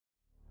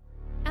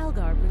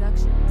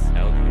Productions.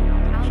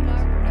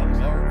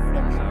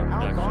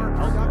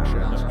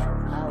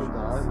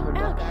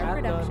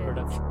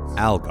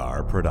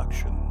 Algar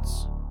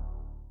Productions.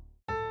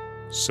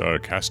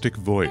 Sarcastic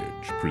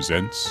Voyage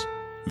presents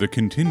the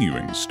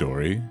continuing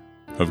story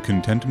of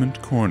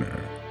Contentment Corner,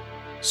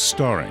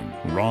 starring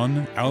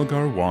Ron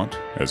Algar Watt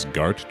as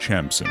Gart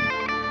Champson.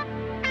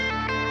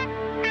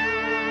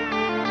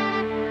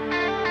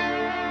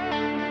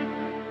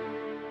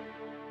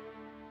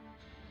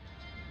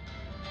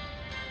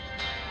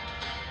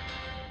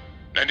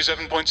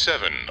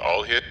 .7,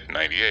 all hit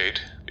 98.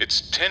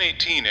 It's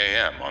 10:18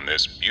 a.m. on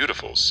this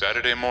beautiful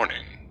Saturday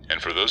morning. And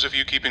for those of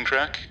you keeping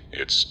track,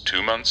 it's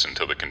 2 months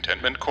until the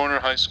Contentment Corner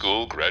High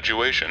School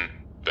graduation.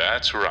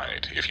 That's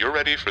right. If you're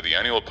ready for the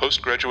annual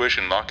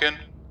post-graduation lock-in,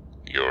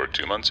 you're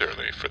 2 months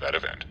early for that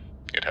event.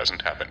 It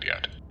hasn't happened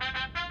yet.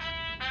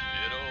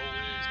 It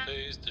always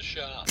pays to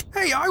shop.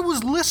 Hey, I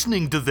was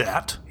listening to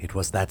that. It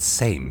was that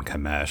same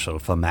commercial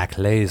for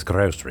Maclay's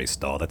grocery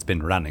store that's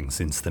been running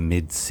since the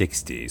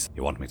mid-60s.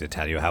 You want me to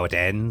tell you how it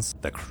ends?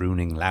 The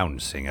crooning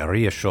lounge singer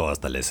reassures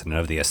the listener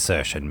of the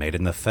assertion made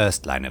in the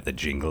first line of the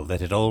jingle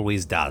that it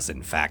always does,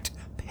 in fact,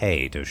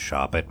 pay to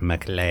shop at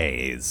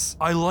Maclay's.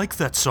 I like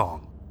that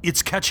song.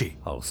 It's catchy.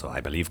 Also,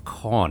 I believe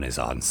corn is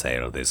on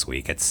sale this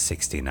week at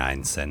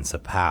 69 cents a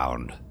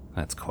pound.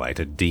 That's quite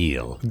a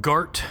deal.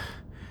 Gart,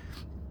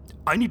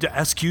 I need to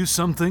ask you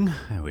something.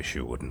 I wish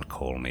you wouldn't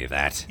call me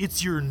that.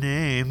 It's your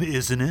name,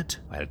 isn't it?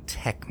 Well,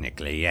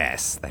 technically,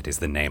 yes. That is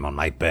the name on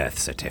my birth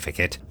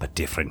certificate. But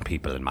different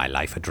people in my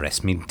life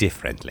address me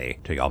differently.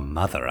 To your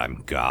mother,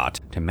 I'm Gart.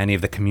 To many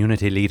of the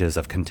community leaders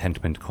of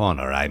Contentment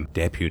Corner, I'm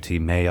Deputy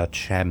Mayor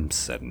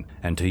Champson.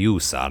 And to you,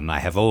 son, I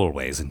have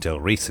always, until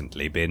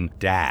recently, been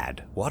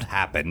Dad. What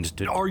happened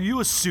to... Are you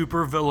a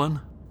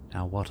supervillain?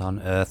 Now, what on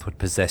earth would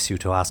possess you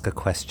to ask a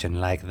question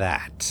like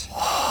that?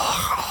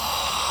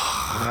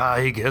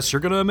 I guess you're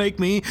gonna make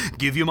me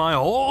give you my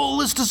whole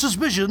list of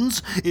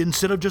suspicions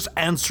instead of just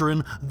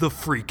answering the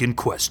freaking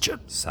question.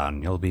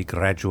 Son, you'll be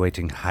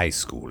graduating high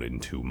school in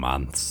 2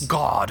 months.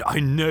 God, I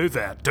know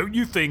that. Don't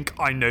you think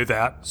I know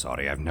that?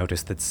 Sorry, I've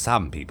noticed that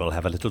some people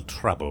have a little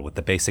trouble with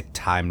the basic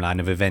timeline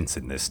of events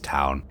in this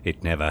town.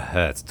 It never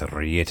hurts to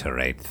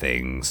reiterate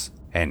things.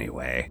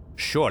 Anyway,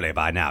 surely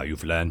by now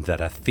you've learned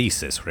that a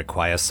thesis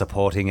requires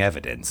supporting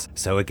evidence.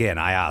 So again,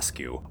 I ask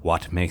you,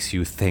 what makes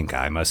you think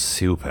I'm a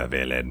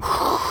supervillain?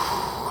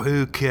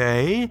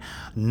 Okay,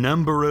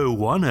 number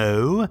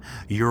 010,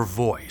 your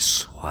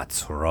voice.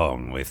 What's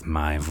wrong with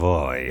my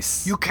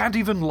voice? You can't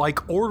even,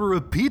 order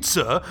a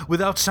pizza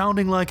without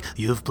sounding like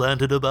you've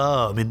planted a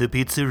bomb in the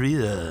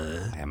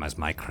pizzeria. I am as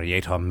my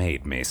creator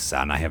made me,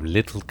 son. I have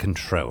little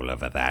control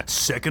over that.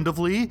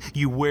 Secondly,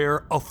 you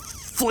wear a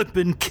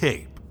flippin'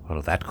 cape.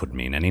 Well, that could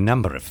mean any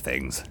number of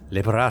things.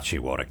 Liberace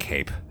wore a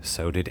cape.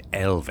 So did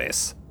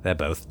Elvis. They're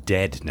both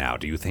dead now.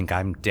 Do you think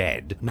I'm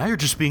dead? Now you're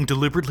just being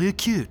deliberately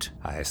acute.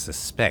 I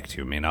suspect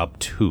you mean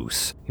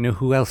obtuse. You know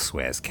who else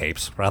wears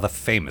capes? Rather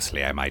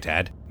famously, I might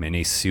add.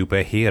 Many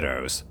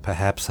superheroes.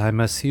 Perhaps I'm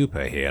a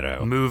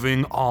superhero.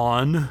 Moving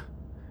on.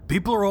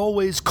 People are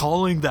always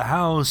calling the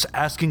house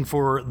asking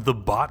for the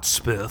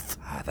botsmith.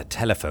 The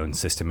telephone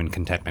system in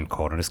Contentment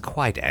Corner is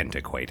quite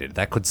antiquated.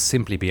 That could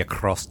simply be a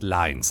crossed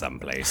line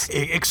someplace.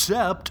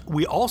 Except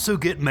we also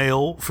get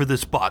mail for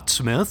this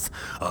botsmith,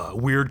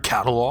 weird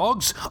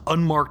catalogs,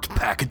 unmarked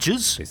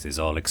packages. This is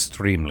all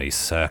extremely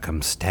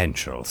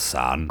circumstantial,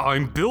 son.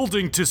 I'm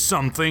building to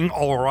something,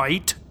 all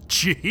right?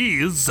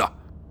 Jeez.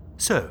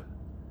 So,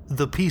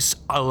 the Peace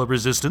a la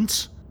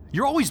Resistance.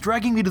 You're always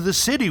dragging me to the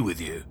city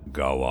with you.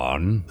 Go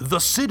on. The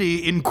city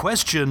in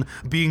question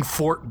being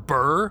Fort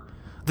Burr,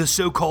 the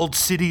so-called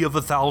city of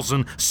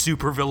 1,000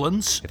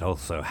 supervillains. It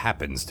also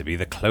happens to be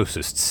the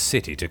closest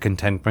city to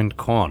Contentment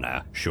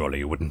Corner. Surely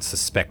you wouldn't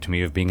suspect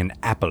me of being an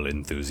apple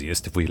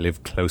enthusiast if we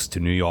lived close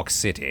to New York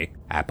City.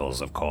 Apples,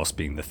 of course,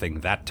 being the thing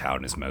that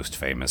town is most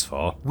famous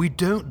for. We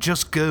don't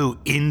just go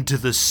into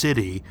the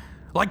city.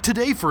 Like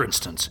today, for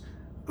instance.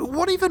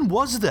 What even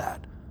was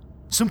that?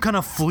 Some kind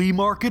of flea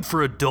market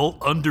for adult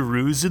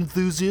Underoos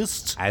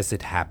enthusiasts? As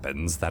it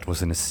happens, that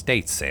was an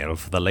estate sale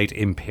for the late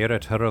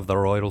Imperator of the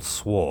Royal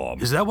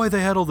Swarm. Is that why they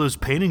had all those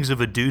paintings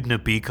of a dude in a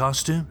bee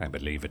costume? I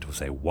believe it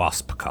was a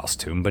wasp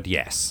costume, but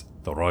yes.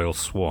 The Royal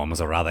Swarm was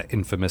a rather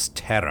infamous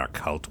terror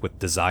cult with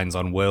designs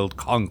on world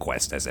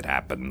conquest, as it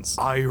happens.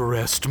 I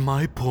rest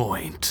my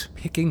point.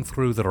 Picking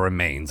through the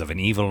remains of an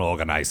evil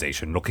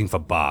organization looking for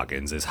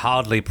bargains is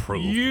hardly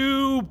proof.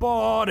 You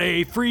bought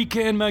a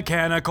freaking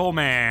mechanical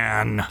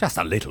man. Just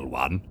a little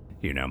one.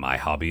 You know my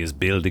hobby is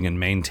building and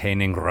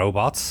maintaining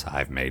robots.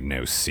 I've made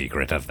no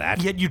secret of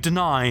that. Yet you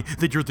deny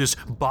that you're this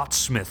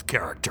botsmith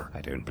character. I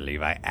don't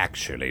believe I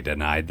actually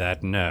denied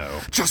that,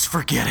 no. Just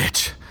forget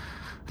it.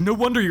 No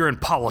wonder you're in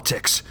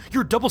politics.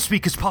 Your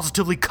doublespeak is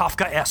positively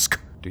Kafkaesque.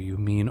 Do you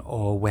mean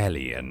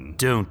Orwellian?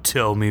 Don't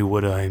tell me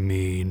what I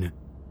mean.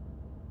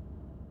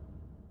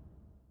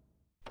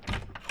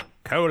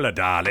 Cola,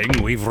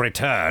 darling, we've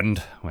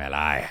returned. Well,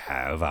 I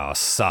have. Our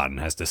son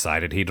has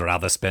decided he'd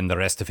rather spend the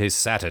rest of his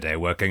Saturday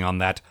working on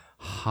that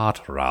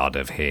hot rod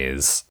of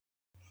his.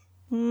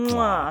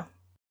 Mwah.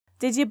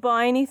 Did you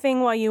buy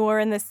anything while you were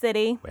in the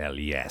city? Well,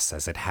 yes,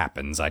 as it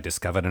happens, I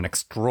discovered an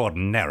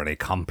extraordinarily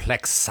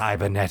complex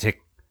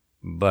cybernetic...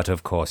 But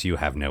of course you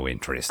have no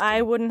interest in...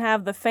 I wouldn't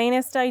have the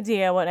faintest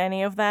idea what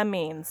any of that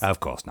means. Of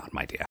course not,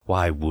 my dear.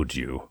 Why would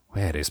you?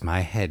 Where is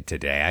my head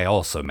today? I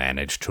also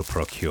managed to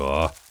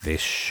procure this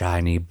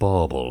shiny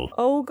bauble.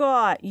 Oh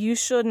God, you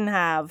shouldn't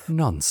have.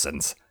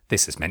 Nonsense.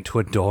 This is meant to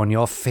adorn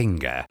your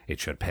finger. It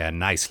should pair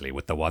nicely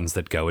with the ones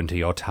that go into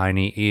your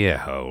tiny ear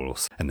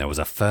holes. And there was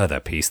a further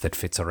piece that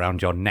fits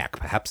around your neck.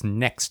 Perhaps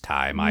next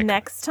time I...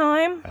 Next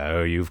time?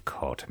 Oh, you've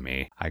caught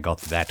me. I got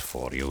that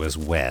for you as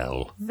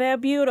well. They're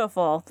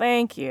beautiful,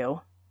 thank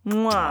you.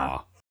 Mwah.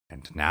 Ah,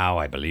 and now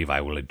I believe I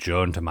will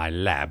adjourn to my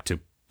lab to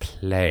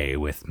play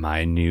with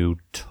my new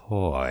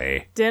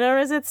toy. Dinner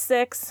is at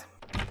 6.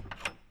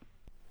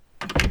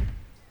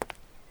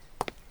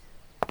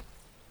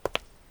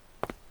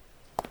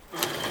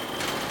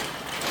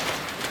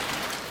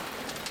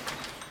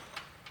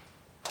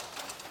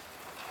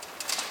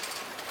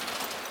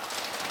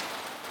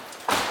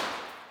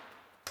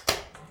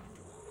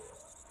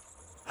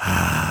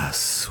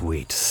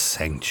 Sweet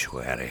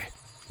sanctuary.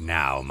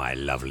 Now, my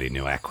lovely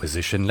new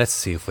acquisition, let's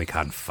see if we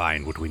can't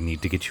find what we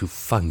need to get you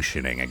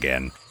functioning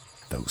again.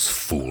 Those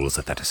fools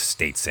at that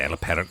estate sale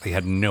apparently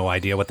had no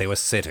idea what they were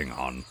sitting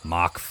on.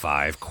 Mark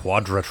V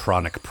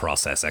quadratronic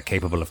processor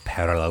capable of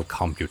parallel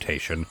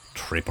computation,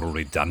 triple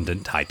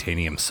redundant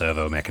titanium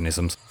servo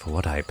mechanisms. For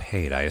what I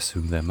paid, I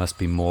assume there must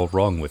be more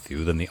wrong with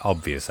you than the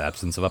obvious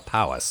absence of a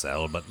power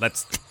cell, but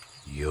let's...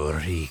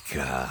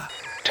 Eureka.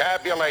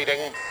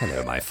 Tabulating.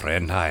 Hello, my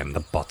friend. I am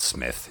the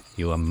Botsmith.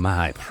 You are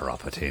my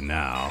property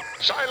now.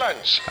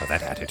 Silence. Oh,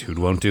 that attitude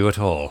won't do at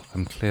all.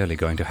 I'm clearly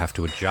going to have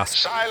to adjust.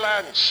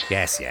 Silence.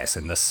 Yes,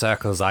 in the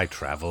circles I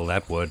travel,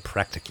 that word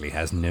practically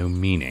has no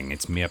meaning.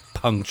 It's mere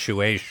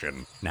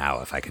punctuation.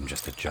 Now, if I can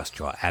just adjust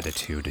your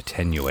attitude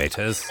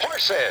attenuators.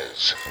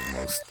 Horses.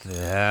 Almost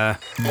there.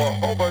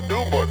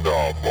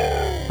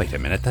 Wahobadooba-dabba. Wait a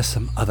minute, there's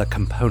some other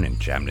component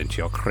jammed into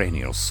your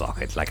cranial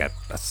socket, like a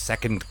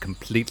second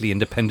completely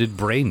independent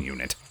brain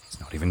unit. It's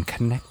not even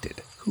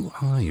connected. Who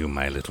are you,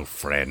 my little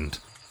friend?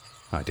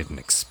 I didn't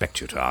expect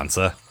you to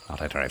answer,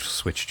 not after I've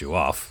switched you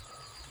off.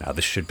 Now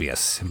this should be a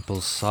simple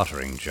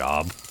soldering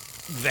job.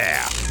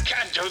 There!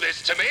 Can't do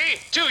this to me!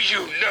 Do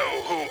you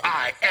know who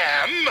I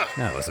am?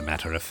 No, as a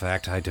matter of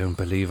fact, I don't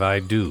believe I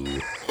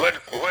do.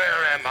 But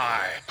where am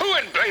I? Who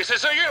in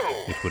blazes are you?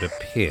 It would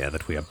appear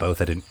that we are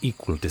both at an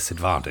equal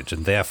disadvantage,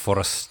 and therefore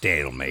a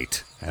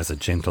stalemate. As a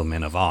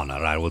gentleman of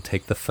honor, I will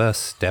take the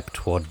first step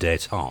toward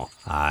détente.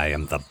 I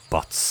am the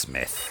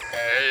Botsmith.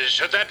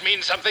 Should that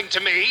mean something to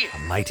me? A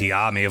mighty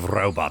army of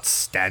robots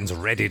stands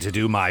ready to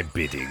do my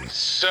bidding.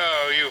 So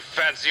you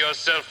fancy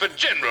yourself a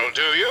general,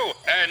 do you?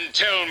 And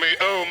tell me,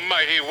 oh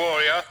mighty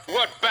warrior,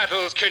 what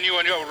battles can you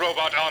and your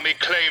robot army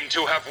claim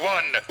to have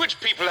won?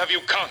 Which people have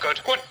you conquered?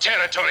 What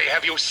territory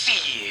have you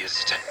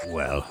seized?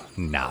 Well,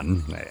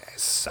 none,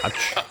 as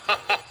such.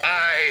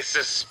 I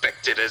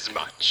suspected as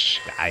much.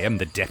 I am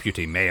the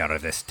deputy mayor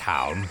of this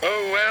town.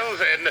 Oh, well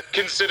then,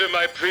 consider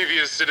my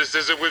previous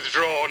cynicism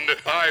withdrawn.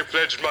 I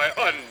pledged my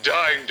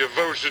undying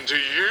devotion to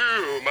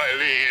you, my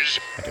liege.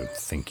 I don't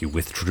think you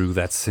withdrew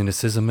that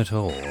cynicism at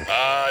all.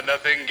 Ah,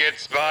 nothing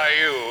gets by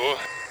you.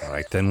 All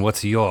right, then,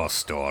 what's your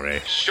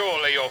story?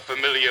 Surely you're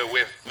familiar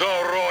with the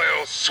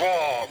Royal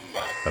Swarm.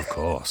 Of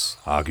course,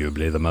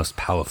 arguably the most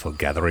powerful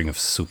gathering of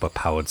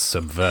superpowered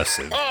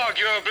subversives.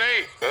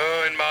 Arguably.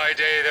 Oh, in my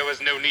day, there was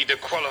no need to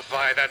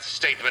qualify that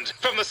statement.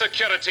 From the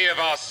security of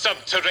our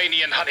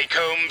subterranean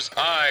honeycombs,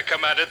 I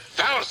commanded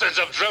thousands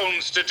of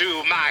drones to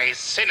do my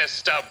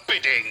sinister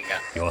bidding.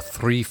 You're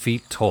 3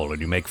 feet tall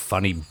and you make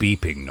funny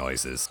beeping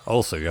noises.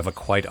 Also, you have a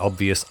quite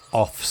obvious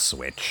off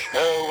switch.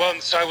 Oh,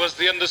 once I was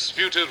the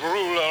undisputed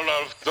ruler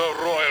of the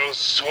Royal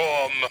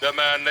Swarm, the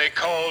man they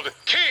called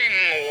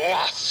King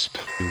Wasp.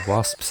 Do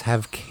wasps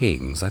have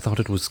kings? I thought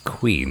it was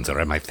queens, or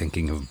am I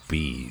thinking of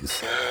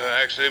bees?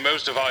 Actually,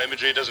 most of our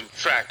imagery doesn't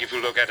track if you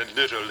look at it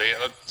literally.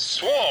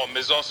 Swarm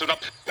is also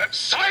not...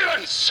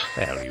 silence!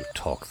 Well, you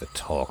talk the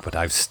talk, but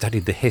I've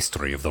studied the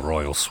history of the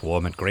Royal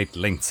Swarm at great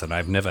lengths, and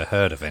I've never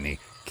heard of any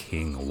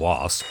King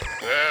Wasp.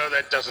 Well,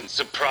 that doesn't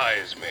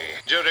surprise me.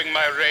 During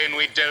my reign,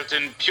 we dealt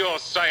in pure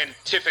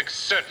scientific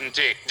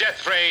certainty.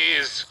 Death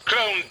rays,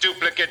 clone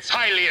duplicates,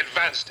 highly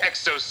advanced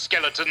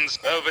exoskeletons.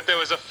 Oh, but there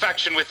was a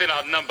faction within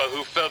our number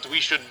who felt we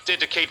should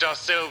dedicate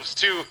ourselves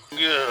to...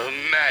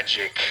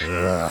 magic.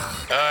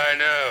 Ugh. I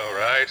know,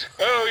 right?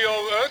 Oh,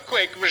 your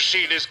earthquake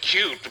machine is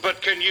cute, but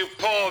can you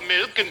pour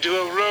milk into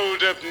a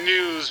rolled-up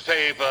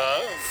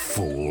newspaper?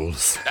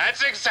 Fools.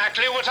 That's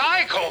exactly what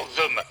I called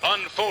them.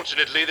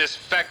 Unfortunately, this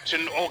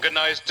faction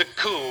organized a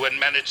coup and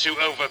managed to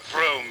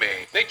overthrow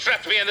me. They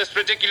trapped me in this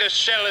ridiculous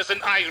shell as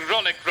an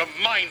ironic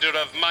reminder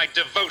of my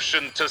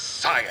devotion to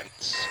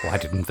science. Why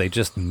didn't they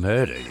just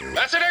murder you?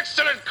 That's an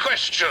excellent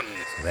question.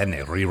 Then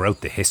they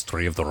rewrote the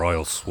history of the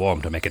Royal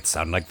Swarm to make it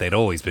sound like they'd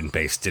always been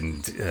based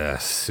in,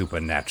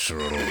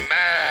 supernatural...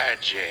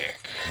 Magic.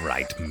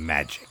 Right,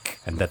 magic.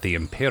 And that the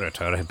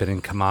Imperator had been in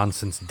command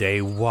since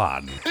day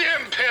one. The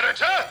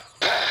Imperator?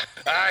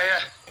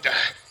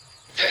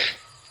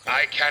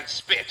 I can't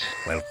spit.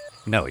 Well,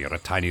 no, you're a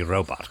tiny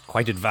robot.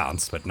 Quite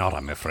advanced, but not,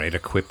 I'm afraid,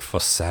 equipped for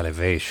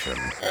salivation.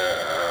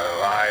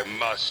 I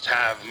must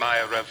have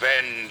my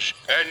revenge.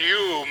 And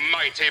you,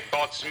 mighty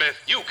Botsmith,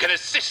 you can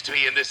assist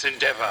me in this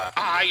endeavor.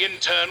 I, in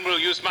turn, will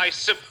use my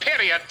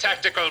superior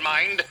tactical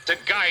mind to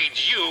guide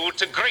you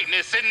to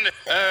greatness in...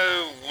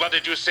 what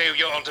did you say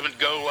your ultimate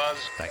goal was?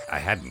 I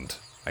hadn't.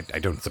 I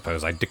don't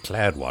suppose I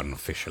declared one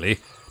officially.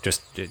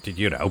 Just,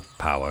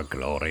 power,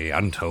 glory,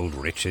 untold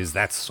riches,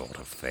 that sort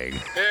of thing.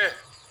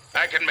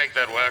 I can make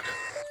that work.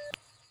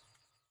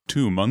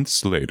 2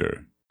 months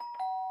later.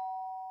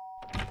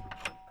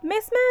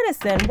 Miss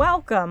Madison,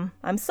 welcome.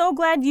 I'm so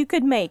glad you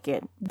could make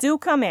it. Do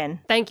come in.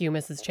 Thank you,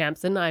 Mrs.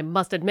 Champson. I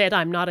must admit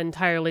I'm not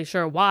entirely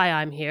sure why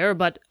I'm here,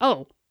 but...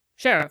 Oh,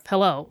 Sheriff,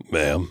 hello.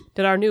 Ma'am,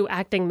 Did our new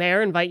acting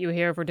mayor invite you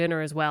here for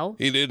dinner as well?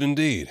 he did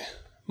indeed.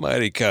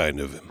 Mighty kind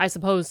of him. I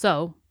suppose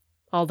so.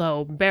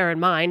 Although, bear in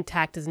mind,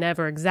 tact has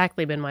never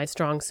exactly been my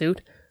strong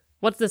suit.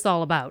 What's this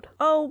all about?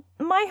 Oh,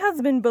 my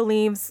husband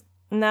believes,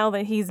 now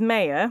that he's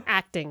mayor,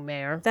 Acting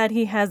mayor. that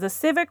he has a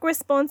civic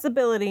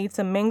responsibility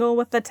to mingle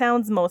with the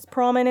town's most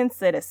prominent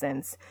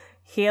citizens.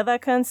 Hear their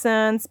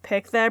concerns,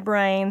 pick their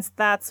brains,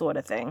 that sort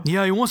of thing.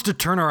 Yeah, he wants to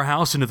turn our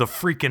house into the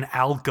freaking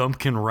Al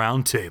Gumpkin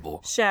Round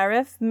Table.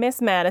 Sheriff,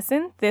 Miss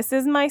Madison, this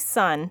is my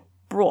son,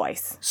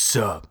 Bryce.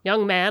 Sup?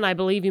 Young man, I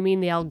believe you mean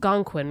the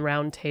Algonquin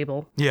Round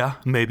Table. Yeah,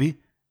 maybe.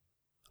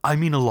 I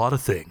mean a lot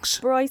of things.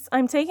 Bryce,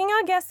 I'm taking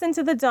our guests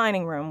into the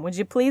dining room. Would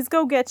you please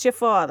go get your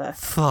father?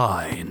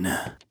 Fine.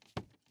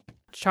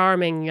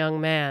 Charming young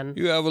man.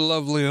 You have a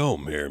lovely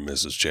home here,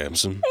 Mrs.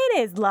 Champson. It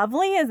is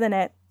lovely, isn't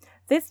it?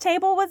 This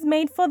table was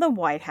made for the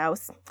White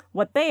House.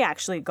 What they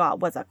actually got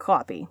was a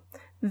copy.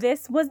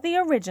 This was the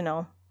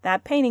original.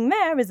 That painting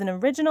there is an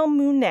original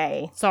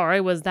Monet. Sorry,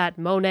 was that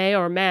Monet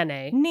or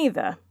Manet?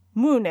 Neither.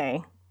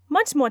 Monet.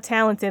 Much more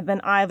talented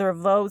than either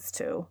of those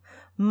two.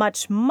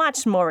 Much,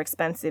 much more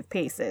expensive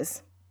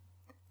pieces.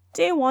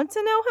 Do you want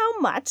to know how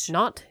much?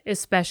 Not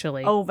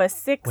especially. Over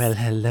 6... Well,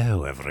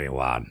 hello,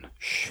 everyone.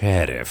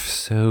 Sheriff,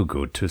 so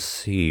good to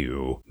see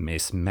you.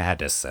 Miss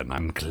Madison,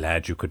 I'm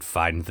glad you could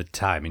find the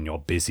time in your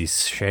busy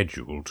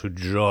schedule to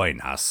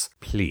join us.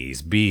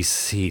 Please be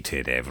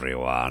seated,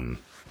 everyone.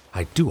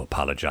 I do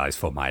apologize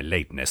for my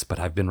lateness, but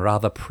I've been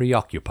rather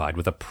preoccupied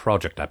with a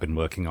project I've been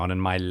working on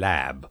in my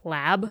lab.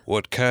 Lab?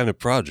 What kind of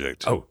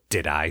project? Oh,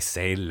 did I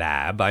say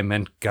lab? I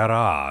meant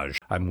garage.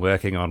 I'm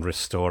working on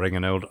restoring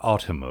an old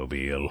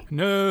automobile.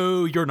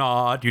 No, you're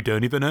not. You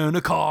don't even own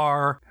a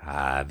car.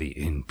 Ah, the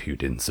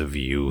impudence of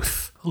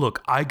youth.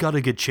 Look, I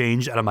gotta get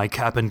changed out of my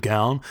cap and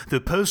gown.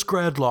 The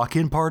post-grad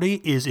lock-in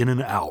party is in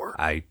an hour.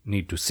 I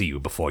need to see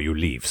you before you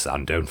leave,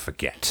 son. Don't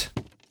forget.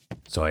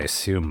 So I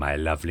assume my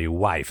lovely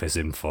wife has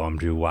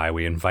informed you why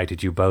we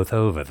invited you both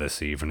over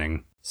this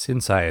evening.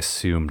 Since I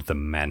assumed the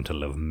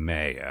mantle of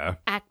mayor...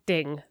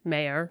 Acting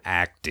mayor.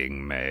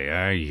 Acting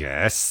mayor,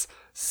 yes.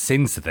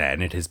 Since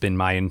then, it has been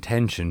my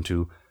intention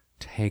to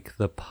take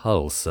the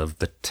pulse of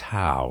the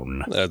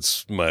town.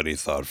 That's mighty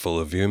thoughtful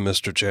of you,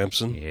 Mr.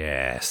 Champson.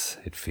 Yes,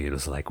 it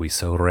feels like we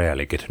so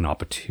rarely get an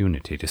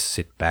opportunity to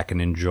sit back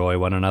and enjoy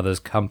one another's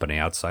company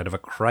outside of a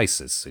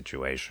crisis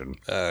situation.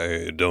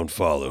 I don't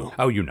follow.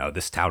 Oh, you know,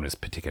 this town is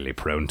particularly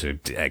prone to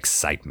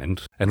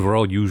excitement, and we're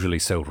all usually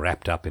so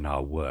wrapped up in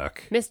our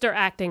work. Mr.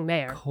 Acting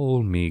Mayor.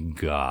 Call me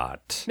God.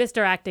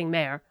 Mr. Acting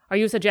Mayor, are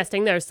you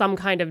suggesting there's some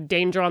kind of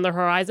danger on the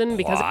horizon?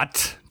 Because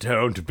What?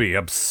 Don't be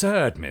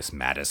absurd, Miss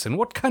Madison.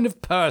 What kind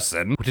of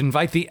person would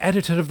invite the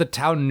editor of the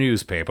town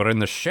newspaper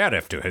and the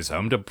sheriff to his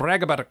home to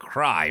brag about a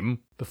crime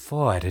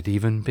before it had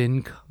even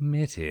been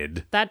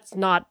committed? that's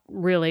not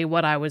really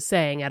what I was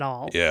saying at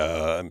all.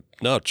 Yeah, I'm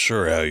not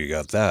sure how you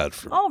got that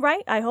from... All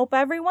right, I hope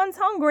everyone's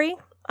hungry.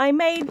 I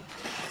made...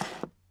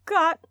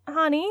 God,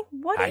 honey,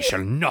 what do I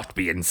shall not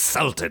be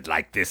insulted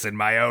like this in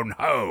my own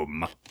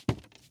home.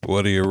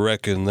 What do you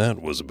reckon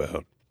that was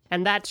about?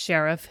 And that,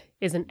 Sheriff,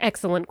 is an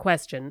excellent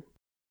question.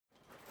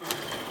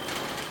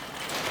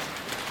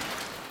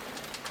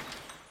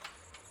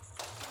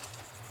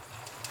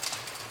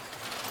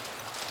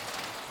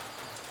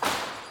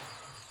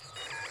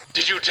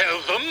 Did you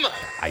tell them?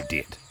 I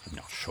did. I'm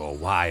not sure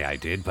why I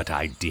did, but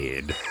I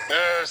did.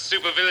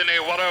 Supervillainy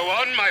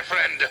 101, my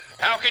friend.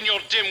 How can your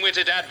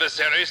dim-witted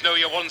adversaries know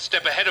you're one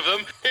step ahead of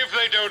them if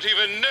they don't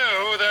even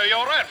know they're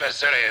your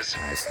adversaries?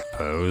 I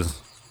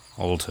suppose.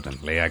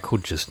 Alternately, I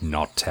could just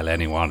not tell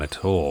anyone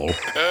at all.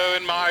 Oh,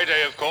 in my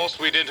day, of course,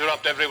 we'd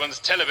interrupt everyone's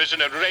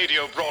television and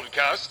radio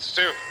broadcasts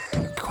to...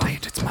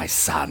 Quiet, it's my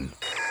son.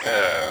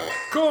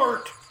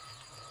 Gort!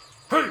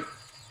 Hey!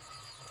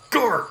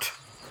 Gort!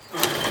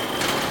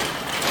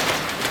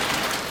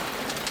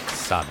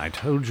 Son, I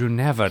told you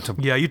never to...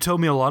 Yeah, you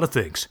told me a lot of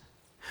things.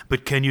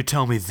 But can you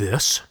tell me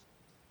this?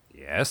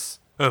 Yes?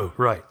 Oh,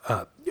 right.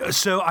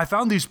 So I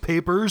found these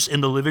papers in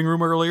the living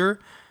room earlier.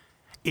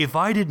 If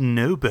I didn't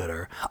know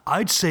better,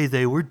 I'd say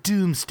they were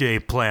doomsday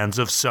plans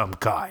of some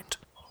kind.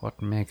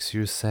 What makes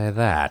you say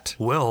that?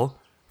 Well,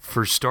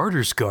 for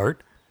starters,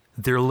 Gart,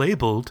 they're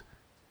labeled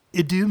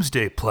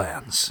doomsday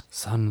plans.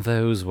 Son,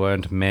 those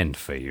weren't meant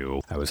for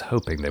you. I was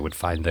hoping they would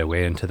find their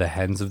way into the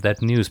hands of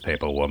that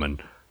newspaper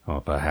woman.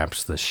 Or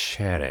perhaps the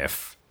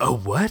sheriff. A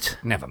what?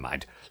 Never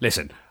mind.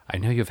 Listen, I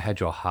know you've had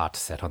your heart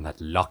set on that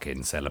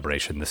lock-in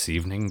celebration this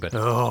evening, but...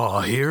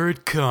 Oh, here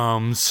it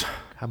comes.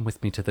 Come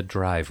with me to the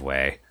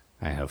driveway.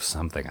 I have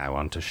something I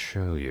want to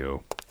show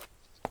you.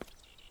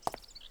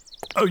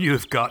 Oh,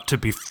 you've got to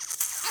be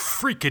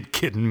freaking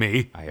kidding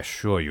me. I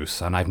assure you,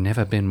 son, I've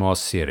never been more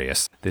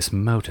serious. This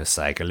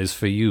motorcycle is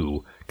for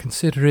you.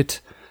 Consider it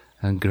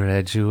a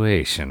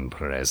graduation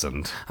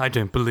present. I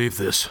don't believe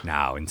this.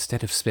 Now,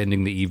 instead of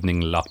spending the evening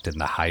locked in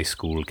the high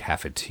school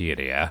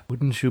cafeteria,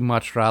 wouldn't you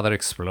much rather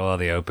explore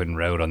the open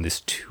road on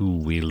this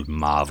two-wheeled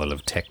marvel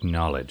of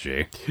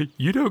technology?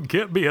 You don't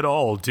get me at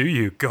all, do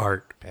you,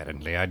 Gart?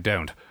 Apparently I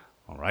don't.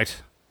 All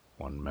right.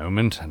 One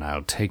moment, and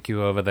I'll take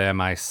you over there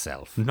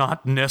myself.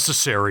 Not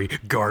necessary,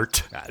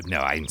 Gart. No,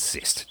 I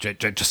insist.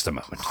 Just a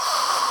moment.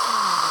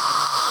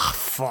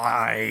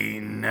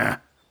 Fine.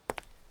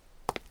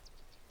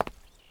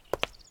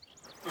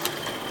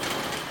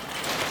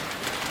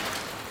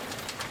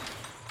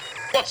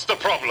 What's the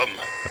problem?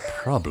 The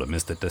problem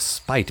is that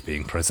despite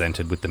being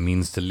presented with the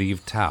means to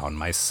leave town,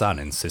 my son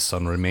insists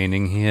on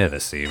remaining here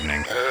this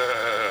evening.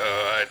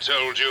 I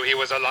told you he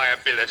was a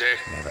liability.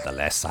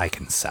 Nevertheless, I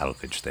can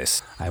salvage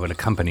this. I will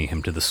accompany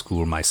him to the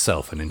school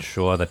myself and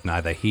ensure that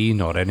neither he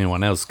nor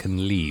anyone else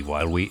can leave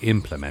while we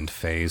implement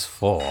Phase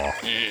 4.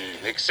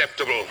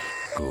 Acceptable.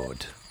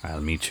 Good.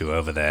 I'll meet you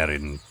over there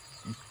in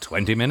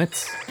 20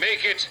 minutes?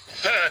 Make it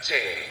 30.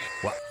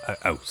 What?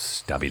 Oh,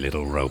 stubby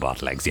little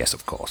robot legs. Yes,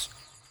 of course.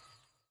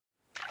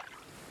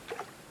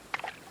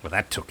 Well,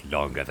 that took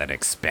longer than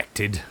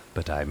expected,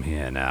 but I'm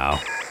here now.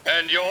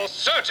 And you're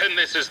certain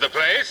this is the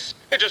place?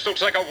 It just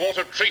looks like a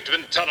water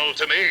treatment tunnel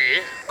to me.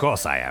 Of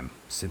course I am.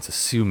 Since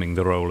assuming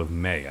the role of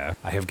mayor,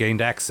 I have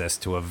gained access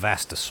to a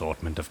vast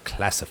assortment of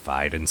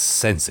classified and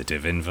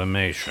sensitive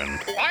information.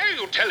 Why are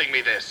you telling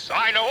me this?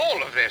 I know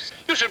all of this.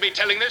 You should be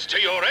telling this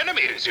to your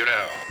enemies, you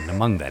know. And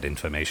among that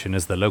information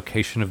is the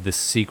location of this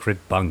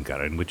secret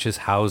bunker in which is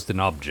housed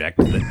an object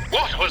that...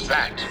 What was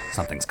that?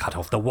 Something's cut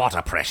off the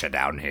water pressure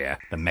down here.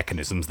 The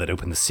mechanisms that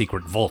open the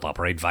secret vault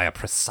operate via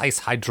precise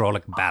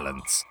hydraulic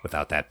balance.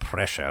 Without that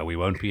pressure, we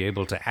won't be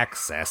able to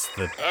access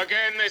the...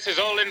 Again, this is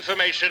all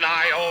information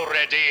I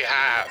already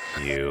have.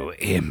 You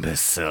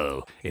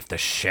imbecile. If the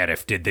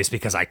sheriff did this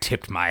because I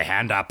tipped my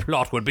hand, our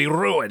plot would be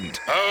ruined.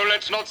 Oh,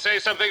 let's not say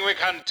something we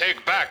can't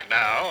take back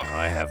now.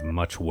 I have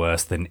much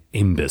worse than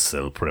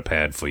imbecile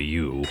prepared for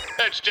you.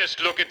 Let's just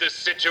look at this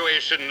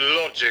situation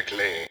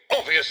logically.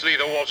 Obviously,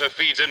 the water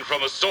feeds in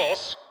from a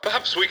source.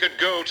 Perhaps we could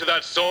go to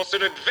that source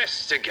and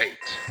investigate.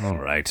 All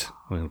right,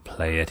 we'll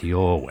play it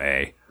your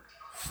way.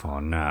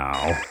 For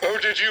now. Oh,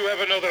 did you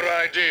have another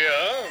idea?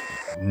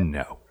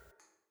 No.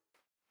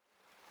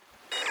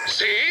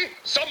 See?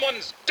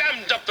 Someone's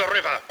dammed up the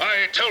river.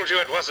 I told you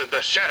it wasn't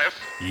the sheriff.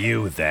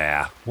 You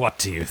there. What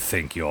do you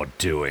think you're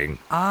doing?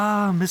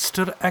 Ah,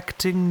 Mr.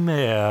 Acting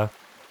Mayor.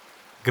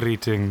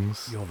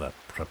 Greetings. You're the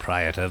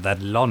proprietor of that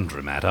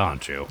laundromat,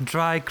 aren't you?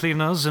 Dry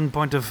cleaners, in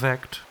point of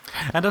fact.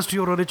 And as to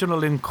your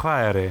original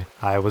inquiry,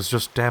 I was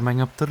just damming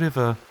up the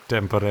river,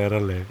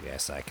 temporarily.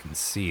 Yes, I can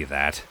see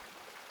that.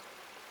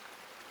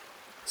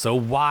 So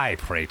why,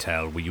 pray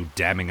tell, were you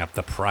damming up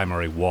the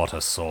primary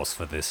water source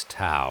for this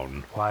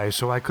town? Why,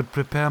 so I could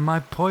prepare my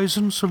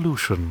poison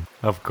solution,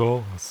 of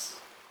course.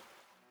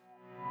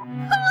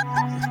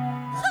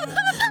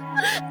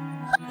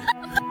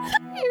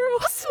 You're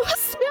also a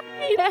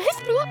smelly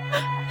ass.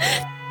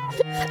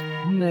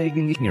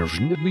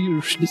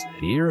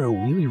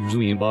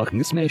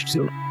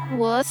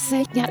 What's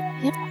that?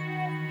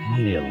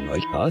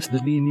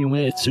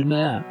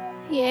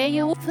 Yeah,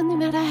 you open the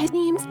matter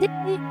names.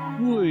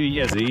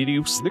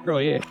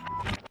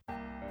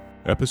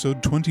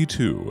 Episode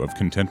 22 of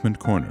Contentment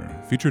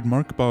Corner featured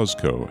Mark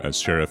Bosco as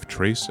Sheriff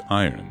Trace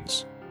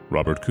Irons,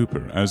 Robert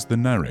Cooper as the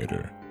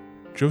narrator,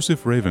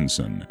 Joseph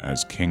Ravenson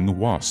as King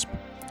Wasp,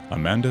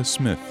 Amanda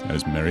Smith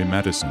as Mary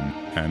Madison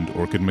and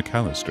Orchid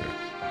McAllister,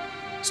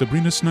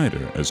 Sabrina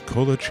Snyder as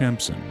Cola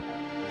Champson,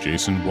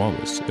 Jason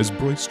Wallace as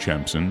Bryce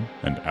Champson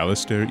and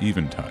Alistair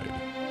Eventide,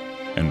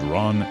 and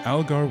Ron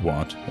Algar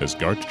Watt as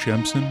Gart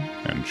Champson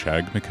and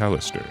Chag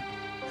McAllister.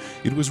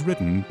 It was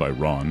written by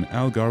Ron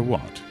Algar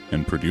Watt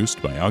and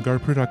produced by Algar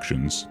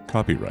Productions,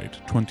 copyright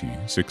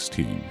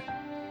 2016.